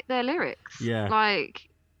even write their lyrics. Yeah. Like,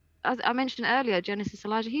 as I mentioned earlier, Genesis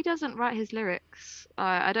Elijah, he doesn't write his lyrics.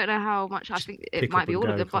 I don't know how much. I Just think pick it might up be and all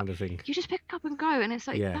go of them, but kind of thing. you just pick up and go, and it's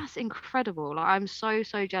like, Yeah. that's incredible. Like, I'm so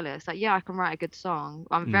jealous. Like, yeah, I can write a good song.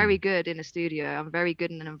 I'm Mm. very good in a studio. I'm very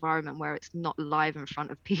good in an environment where it's not live in front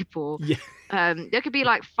of people. Yeah, There could be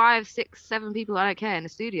like 5, 6, 7 people, I don't care, in the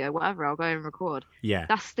studio, whatever. I'll go and record. yeah,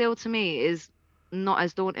 That still to me is not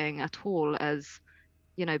as daunting at all as,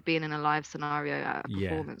 being in a live scenario at a Yeah.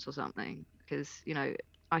 performance or something, because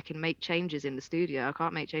I can make changes in the studio. I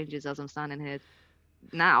can't make changes as I'm standing here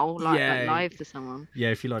now, like Yeah. live to someone. yeah.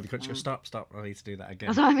 If you like, you can't go, Um, stop. I need to do that again.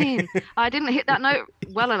 That's what I mean. I didn't hit that note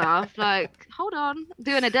well enough. Like, hold on,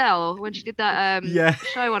 doing Adele when she did that Yeah.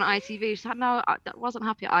 show on ITV. She's like, no, I wasn't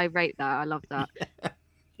happy. I rate that. I love that.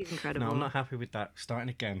 She's incredible. No, I'm not happy with that. Starting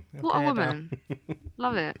again. What a Okay, Adele. woman.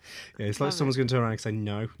 Love it. Yeah, it's like Love someone's going to turn around and say,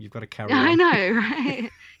 no, you've got to carry I on. know, right?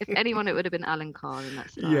 If anyone, it would have been Alan Carr in that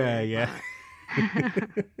scenario. Yeah.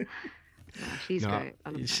 but- Yeah, she's No, great. I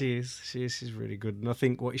love her. she's really good. And I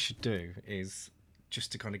think what you should do is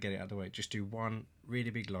just to kind of get it out of the way, just do one really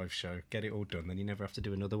big live show, get it all done, then you never have to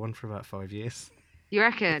do another one for about 5 years. You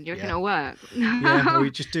reckon? You reckon Yeah. it'll work? Yeah, or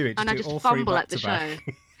you just do it. Just And I do just all 3 fumble back at the to back.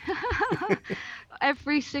 show.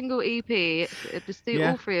 Every single EP, just do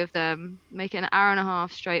Yeah. all 3 of them, make it an hour and a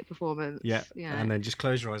half straight performance. Yeah, Yeah. and then just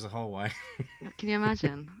close your eyes the whole way. Can you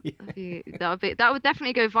imagine? Yeah. That would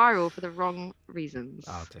definitely go viral for the wrong reasons.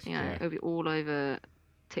 Oh, Yeah, it would be all over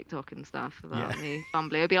TikTok and stuff about Yeah. me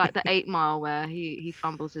fumbling. It would be like the 8 Mile where he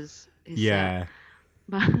fumbles his set. Yeah,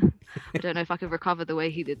 But I don't know if I could recover the way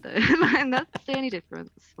he did though. And that's the only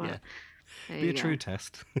difference. But Yeah. there be you a go. true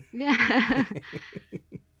test. Yeah.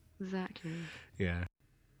 Exactly. Yeah.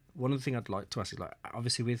 One of the things I'd like to ask is, like,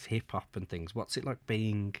 obviously with hip hop and things, what's it like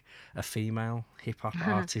being a female hip hop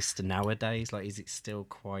artist nowadays? Like, is it still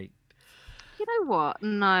quite? You know what?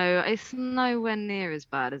 No, it's nowhere near as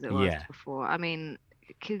bad as it was Yeah. before. I mean,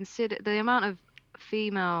 consider the amount of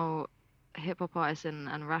female hip hop artists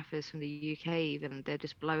and rappers from the UK, even they're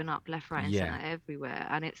just blowing up left, right, and Yeah. center everywhere,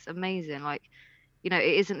 and it's amazing. Like, it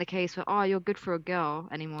isn't the case where, oh, you're good for a girl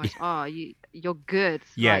anymore. It's, oh, you're good.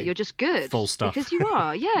 Yeah, Like, you're just good. full stop. Because you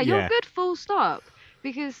are. Yeah, you're Yeah. good, full stop.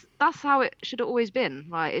 Because that's how it should have always been.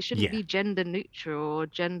 Like, it shouldn't Yeah. be gender neutral or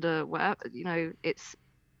gender whatever. It's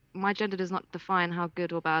my gender does not define how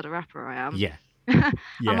good or bad a rapper I am. Yeah. I'm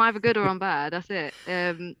Yeah. either good or I'm bad. That's it.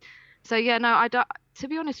 So yeah, no, I don't. To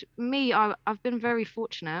be honest, I've been very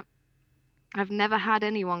fortunate. I've never had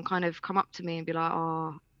anyone kind of come up to me and be like,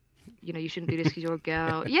 "Oh, you shouldn't do this because you're a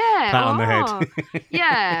girl. Yeah. Pat on the Oh, head.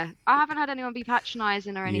 yeah. I haven't had anyone be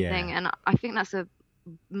patronizing or anything, Yeah. and I think that's a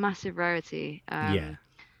massive rarity. Yeah.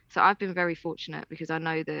 So I've been very fortunate because I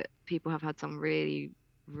know that people have had some really,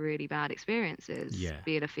 really bad experiences Yeah.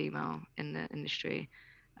 being a female in the industry,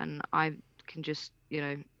 and I can just,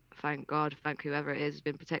 thank God, thank whoever it is, has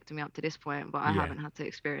been protecting me up to this point, but I Yeah. haven't had to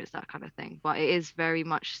experience that kind of thing. But it is very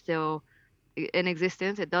much still in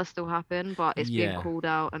existence. It does still happen, but it's being Yeah. called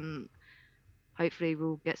out, and hopefully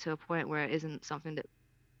we'll get to a point where it isn't something that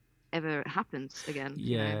ever happens again,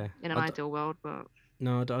 Yeah. in an ideal world. But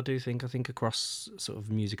No, I do think. I think across sort of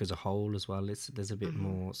music as a whole as well, there's a bit mhm,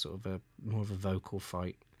 more sort of more of a vocal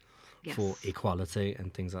fight for yes, equality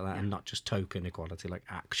and things like that, yeah, and not just token equality, like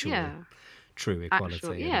actual yeah, true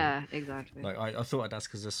actual, equality. And yeah, exactly. like I thought I'd ask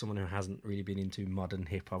because there's someone who hasn't really been into modern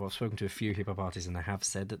hip hop. I've spoken to a few hip hop artists, and they have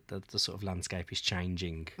said that the sort of landscape is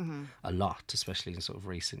changing Hmm. a lot, especially in sort of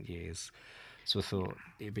recent years. So I thought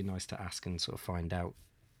it'd be nice to ask and sort of find out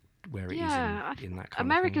where it is Yeah, in that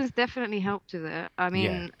kind of thing. Americans definitely helped with it. I Yeah,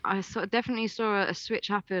 mean, definitely saw a switch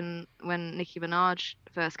happen when Nicki Minaj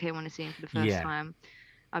first came on the scene for the first yeah, time.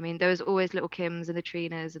 I mean, there was always Little Kims and the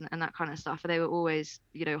Trinas and that kind of stuff, and they were always,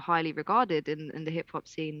 highly regarded in the hip hop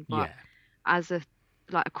scene. But yeah, as a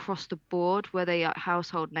like across the board, were they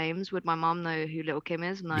household names? Would my mum know who Little Kim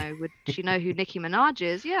is? No. Would she know who Nicki Minaj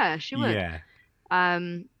is? Yeah, she would. yeah,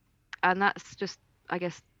 Um, and that's just, I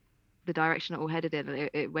guess, the direction it all headed in.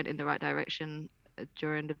 It went in the right direction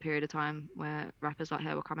during the period of time where rappers like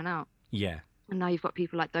her were coming out. yeah, And now you've got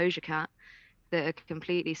people like Doja Cat that are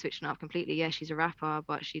completely switching up completely. Yeah, she's a rapper,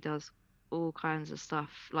 but she does all kinds of stuff.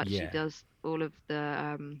 Like she yeah, does all of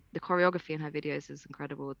the choreography in her videos is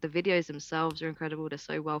incredible. The videos themselves are incredible. They're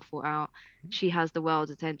so well thought out. She has the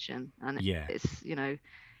world's attention, and yeah,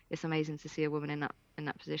 it's amazing to see a woman in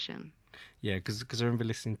that position. yeah. Because I remember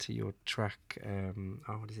listening to your track.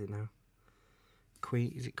 Oh, what is it now?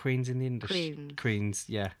 Queen, is it Queens in the Industry? Queens, Queens,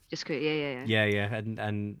 yeah, just yeah, yeah, yeah. yeah, yeah,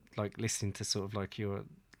 and like listening to sort of like your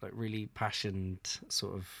like really passionate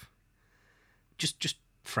sort of just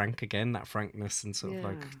frank again, that frankness and sort of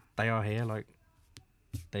like Yeah. they are here, like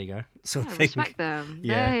there you go, sort Yeah, of thing. respect them. Yeah,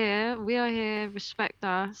 They're here. We are here. Respect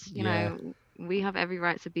us. yeah, We have every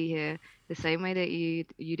right to be here the same way that you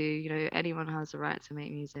do. Anyone has a right to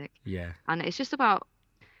make music. yeah, And it's just about,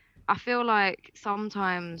 I feel like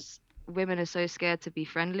sometimes women are so scared to be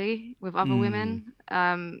friendly with other mm, women,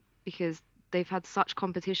 because they've had such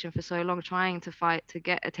competition for so long trying to fight to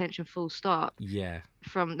get attention full stop yeah,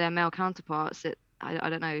 from their male counterparts that I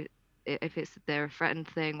don't know if it's they're a threatened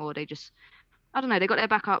thing or they just, I don't know, they got their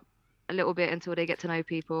back up a little bit until they get to know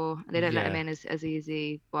people. They don't let them yeah, in as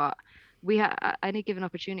easy. But any given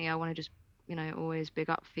opportunity, I want to just, always big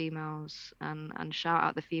up females and shout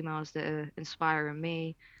out the females that are inspiring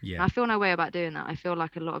me. And yeah, I feel no way about doing that. I feel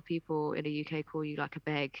like a lot of people in the UK call you like a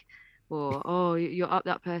beg or, oh, you're up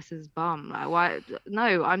that person's bum. Like, why?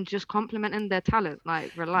 No, I'm just complimenting their talent.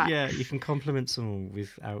 Like, yeah. You relax. can compliment someone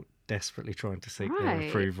without desperately trying to seek their Right.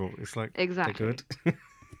 approval. It's like they're Exactly. good.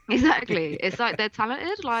 Exactly. It's like they're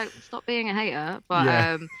talented. Like, stop being a hater. But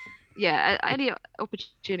Yeah, yeah, any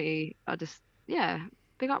opportunity, I just, yeah,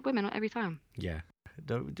 big up women every time. yeah.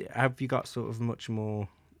 Have you got sort of much more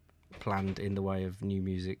planned in the way of new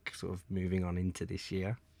music, sort of moving on into this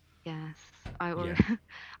year? Yes, I Yeah, already,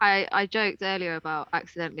 I joked earlier about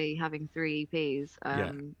accidentally having 3 EPs.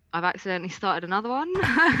 yeah, I've accidentally started another one.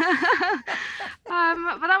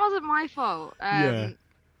 But that wasn't my fault. yeah,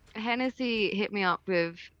 Hennessy hit me up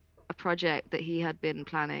with a project that he had been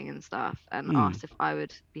planning and stuff and mm, asked if I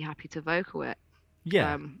would be happy to vocal it.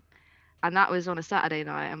 yeah, Um, and that was on a Saturday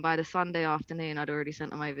night, and by the Sunday afternoon, I'd already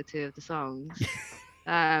sent them over 2 of the songs.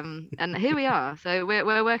 And here we are. So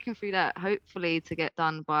we're working through that, hopefully to get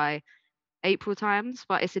done by April times.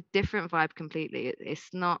 But it's a different vibe completely.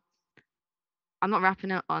 It's not. I'm not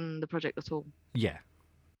rapping it on the project at all, yeah,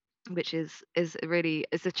 which is really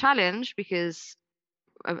it's a challenge because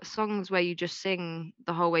songs where you just sing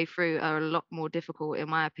the whole way through are a lot more difficult, in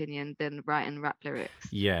my opinion, than writing rap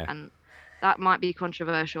lyrics. yeah. And that might be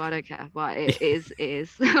controversial. I don't care, but it is. It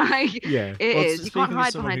is like Yeah. it Well, is. You can't speaking as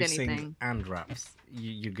hide someone behind who sings anything. and raps,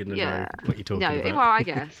 you're gonna know Yeah. what you're talking No, about. well, I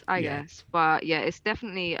guess, Yeah. but yeah, it's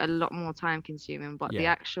definitely a lot more time consuming. But the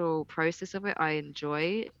Yeah. actual process of it, I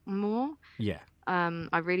enjoy more. Yeah.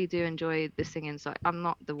 I really do enjoy the singing. So I'm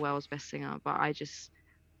not the world's best singer, but I just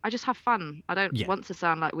have fun. I don't Yeah. want to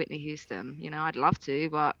sound like Whitney Houston. I'd love to,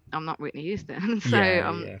 but I'm not Whitney Houston. So Yeah.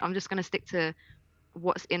 I'm Yeah. I'm just gonna stick to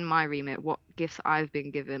what's in my remit, what gifts I've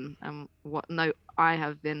been given, and what note I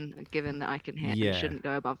have been given that I can hit, and Yeah. shouldn't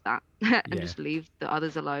go above that, and Yeah. just leave the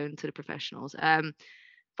others alone to the professionals.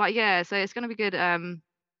 But yeah, so it's gonna be good. The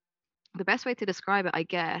best way to describe it, I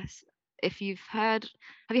guess, if you've heard,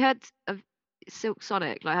 have you heard of Silk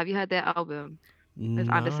Sonic? Like, have you heard their album with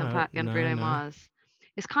Anderson No, .Paak and no, Bruno no. Mars?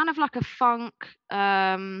 It's kind of like a funk.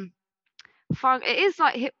 It is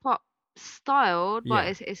like hip hop styled, but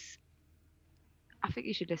Yeah, it's. I think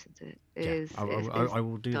you should listen to it. It yeah. is. I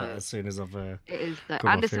will do that Dope. as soon as I've It is the got off here.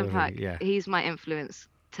 Anderson .Paak. Yeah, He's my influence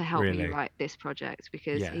to help me really. write this project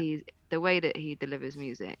because Yeah, he's the way that he delivers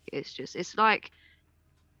music. It's like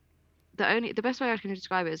the best way I can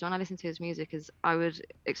describe it is when I listen to his music is I would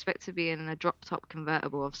expect to be in a drop top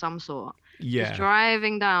convertible of some sort, just yeah,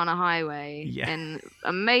 driving down a highway yeah. in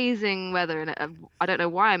amazing weather. And I don't know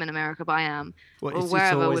why I'm in America, but I am, Well, or it's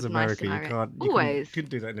wherever always with nice America. You scenario. can't. You Always, couldn't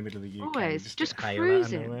do that in the middle of the UK. You always, just get hail out of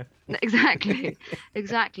cruising. nowhere. Exactly,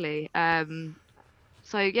 exactly.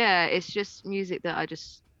 So yeah, it's just music that I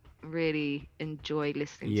just really enjoy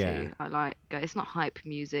listening Yeah, to. I like it's not hype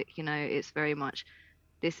music, it's very much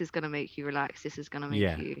this is gonna make you relax, this is gonna make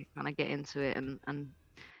yeah, you kind of get into it and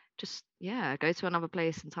just yeah, go to another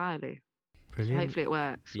place entirely. So brilliant. hopefully it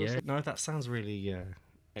works. We'll Yeah, see. no, that sounds really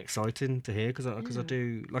exciting to hear because I Yeah.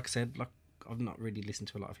 do, like I said, like I've not really listened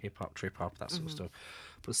to a lot of hip hop, trip hop, that sort of Mhm. stuff,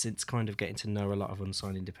 but since kind of getting to know a lot of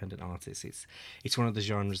unsigned independent artists, it's one of the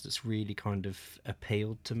genres that's really kind of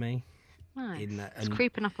appealed to me. Nice. In that, It's and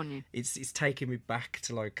creeping up on you. it's taking me back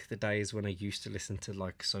to like the days when I used to listen to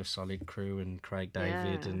like So Solid Crew and Craig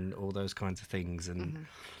David Yeah. and all those kinds of things, and Mhm.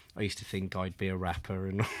 I used to think I'd be a rapper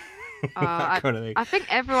and all Uh, that kind of thing. I think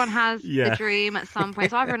everyone has Yeah. the dream at some point.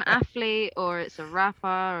 It's either an athlete or it's a rapper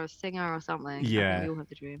or a singer or something. I think Yeah. we all have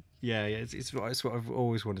the dream. Yeah, it's what I've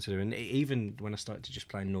always wanted to do, and even when I started to just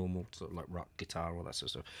play normal sort of like rock guitar, all that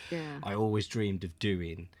sort of stuff, Yeah. I always dreamed of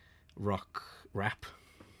doing rock rap.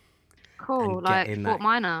 Cool. and Like getting Fort that-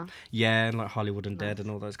 Minor. Yeah, and like Hollywood and Dead Nice.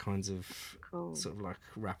 and all those kinds of Cool. sort of like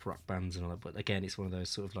rock bands and all that. But again, it's one of those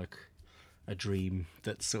sort of like a dream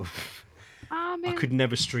that's sort of I I mean, could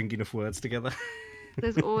never string enough words together.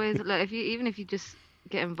 there's always like even if you just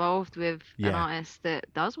get involved with an Yeah. artist that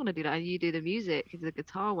does want to do that and you do the music, the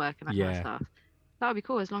guitar work and that kind Yeah. of stuff, that would be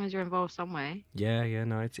cool as long as you're involved some way. Yeah,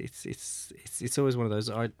 no, it's always one of those.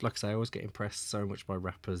 I like I say, I always get impressed so much by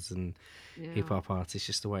rappers and Yeah. hip hop artists.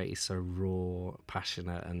 Just the way it's so raw,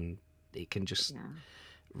 passionate, and it can just Yeah.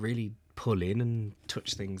 really pull in and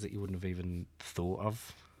touch things that you wouldn't have even thought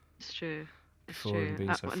of. It's true. It's Before true. even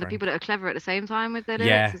being so And the frank. people that are clever at the same time with their lyrics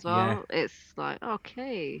Yeah, as well, it's like,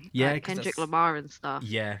 okay. Yeah, Like 'cause Kendrick that's- Lamar and stuff.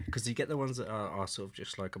 Yeah, because you get the ones that are sort of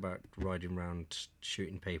just like about riding around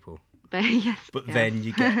shooting people, But yes. but yes. then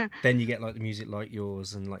you get like the music like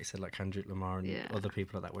yours and like you said like Kendrick Lamar and Yeah. other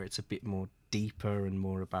people like that where it's a bit more deeper and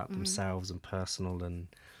more about themselves and personal and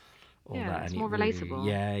all Yeah, that. it's and more it really, relatable.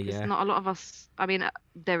 Yeah, 'Cause yeah. not a lot of us. I mean,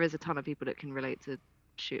 there is a ton of people that can relate to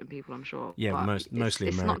shooting people, I'm sure. Yeah, but mostly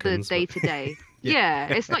it's Americans. not the but- day to day. Yeah.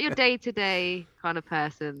 Yeah, it's not your day to day kind of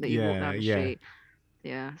person that you walk Yeah, down the yeah. street.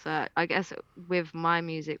 Yeah, so I guess with my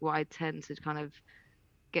music, what I tend to kind of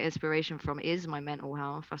get inspiration from is my mental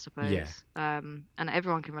health, I suppose. And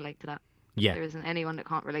everyone can relate to that. Yeah, There isn't anyone that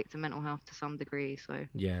can't relate to mental health to some degree. So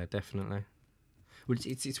yeah, definitely. Well,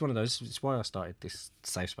 it's one of those. It's why I started this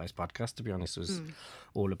Safe Space podcast. To be honest, was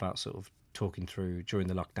all about sort of talking through during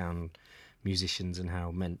the lockdown musicians and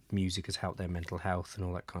how music has helped their mental health and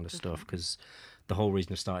all that kind of stuff. Because the whole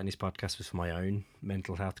reason of starting this podcast was for my own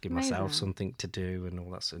mental health, to give myself Amazing. something to do and all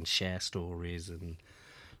that, and share stories and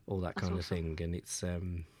all that That's kind awesome. of thing. And it's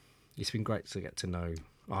been great to get to know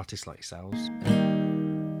artists like yourselves.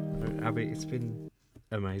 Abby, it's been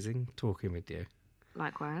amazing talking with you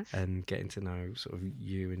likewise. and getting to know sort of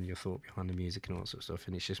you and your thought behind the music and all that sort of stuff,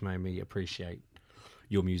 and it's just made me appreciate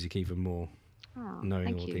your music even more, Oh, knowing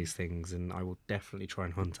thank all you. these things. And I will definitely try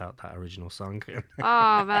and hunt out that original song.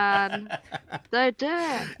 Oh man, don't do it.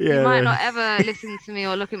 Yeah, You might no. not ever listen to me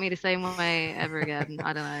or look at me the same way ever again.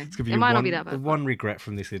 I don't know. It's gonna be It might one, not be that bad. one regret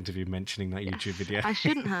from this interview mentioning that YouTube video. I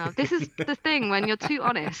shouldn't have. This is the thing when you're too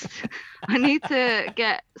honest. I need to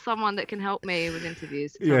get someone that can help me with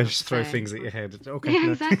interviews. to tell Yeah, me what just to throw say. things at your head. Okay. Yeah,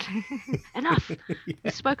 no. exactly. Enough.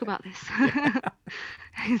 We spoke about this.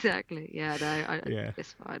 Exactly. Yeah, no, Yeah.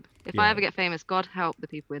 it's fine. If Yeah. I ever get famous, God help the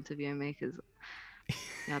people interviewing me, because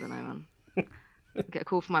I don't know, man. Get a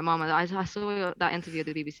call from my mum. I saw that interview at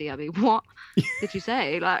the BBC. I'd be, what did you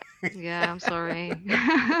say? Like, yeah, I'm sorry.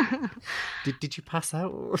 Did you pass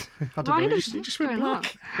out? I don't Why know. does- You just what's went going on?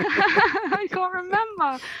 black. I can't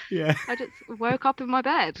remember. Yeah. I just woke up in my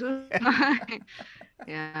bed.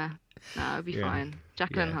 Yeah, no, it'll be Yeah. fine.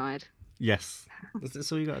 Jacqueline Yeah. Hyde. Yes.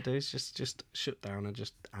 That's all you got to do is just shut down and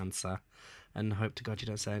just answer. and hope to God you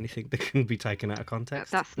don't say anything that can be taken out of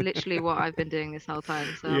context. That's literally what I've been doing this whole time,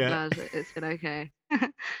 so Yeah. I'm glad it's been okay.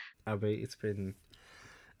 Abby, it's been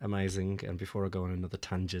amazing. And before I go on another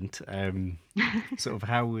tangent, sort of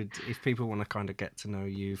how would, if people want to kind of get to know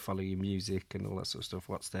you, follow your music and all that sort of stuff,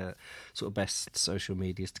 what's their sort of best social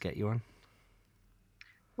medias to get you on?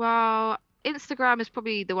 Well, Instagram is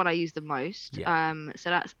probably the one I use the most. Yeah. So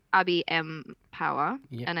that's Abby M Power,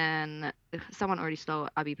 Yeah. and then someone already stole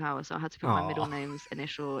Abby Power, so I had to put my middle Aw. name's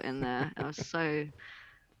initial in there. I was so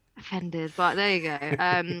offended, but there you go.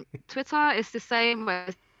 Twitter is the same, where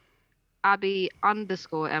it's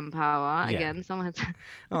Abby_M Power. Yeah. Again, someone had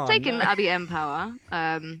Oh, taken no. Abby M Power.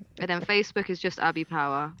 And then Facebook is just Abby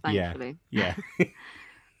Power, thankfully. Yeah.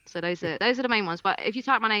 So those are the main ones. But if you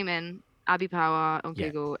type my name in, Abby Power on Yeah.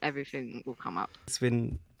 Google, everything will come up. It's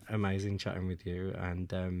been amazing chatting with you,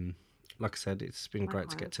 and like I said, it's been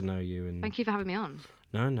great to get Likewise. to know you. And Thank you for having me on.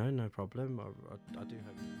 no problem. I do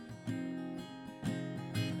hope.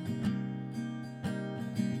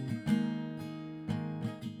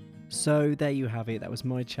 So there you have it. That was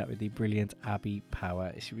my chat with the brilliant Abby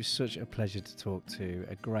Power. She was such a pleasure to talk to,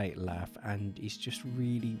 a great laugh, and is just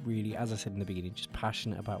really, really, as I said in the beginning, just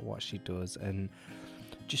passionate about what she does and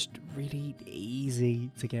just really easy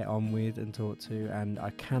to get on with and talk to. And I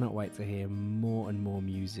cannot wait to hear more and more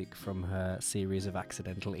music from her series of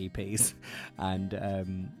accidental EPs.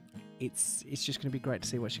 And it's just going to be great to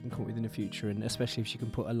see what she can come up with in the future, and especially if she can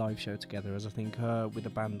put a live show together, as I think her with a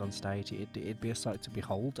band on stage, it'd be a sight to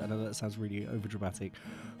behold. I know that sounds really overdramatic,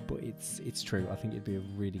 but it's true. I think it'd be a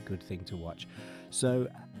really good thing to watch. So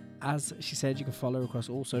as she said, you can follow her across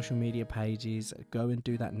all social media pages. Go and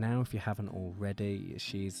do that now if you haven't already.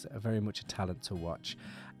 She's very much a talent to watch.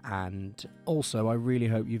 And also, I really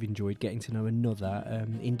hope you've enjoyed getting to know another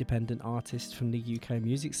independent artist from the UK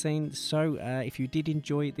music scene. So if you did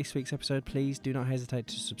enjoy this week's episode, please do not hesitate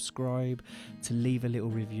to subscribe, to leave a little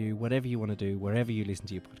review, whatever you want to do, wherever you listen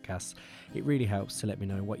to your podcasts. It really helps to let me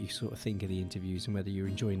know what you sort of think of the interviews and whether you're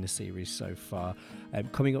enjoying the series so far.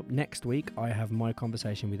 Coming up next week, I have my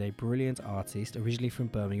conversation with a brilliant artist, originally from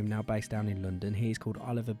Birmingham, now based down in London. He's called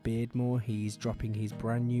Oliver Beardmore. He's dropping his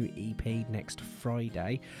brand new EP next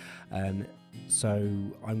Friday. So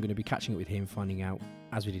I'm going to be catching up with him, finding out,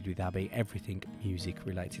 as we did with Abby, everything music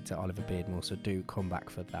related to Oliver Beardmore, so do come back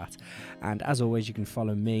for that. And as always, you can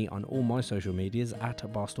follow me on all my social medias at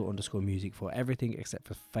Barstool_music for everything except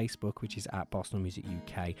for Facebook, which is at Barstool Music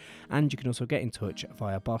UK. And you can also get in touch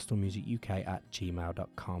via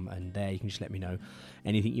barstoolmusicuk@gmail.com, and there you can just let me know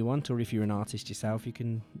anything you want, or if you're an artist yourself, you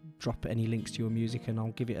can drop any links to your music and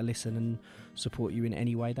I'll give it a listen and support you in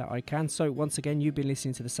any way that I can. So once again, you've been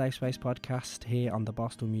listening to the Safe Space podcast here on the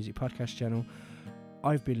Barstool Music Podcast channel.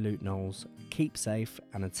 I've been Luke Knowles. Keep safe,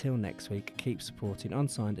 and until next week, keep supporting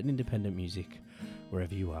unsigned and independent music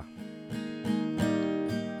wherever you are.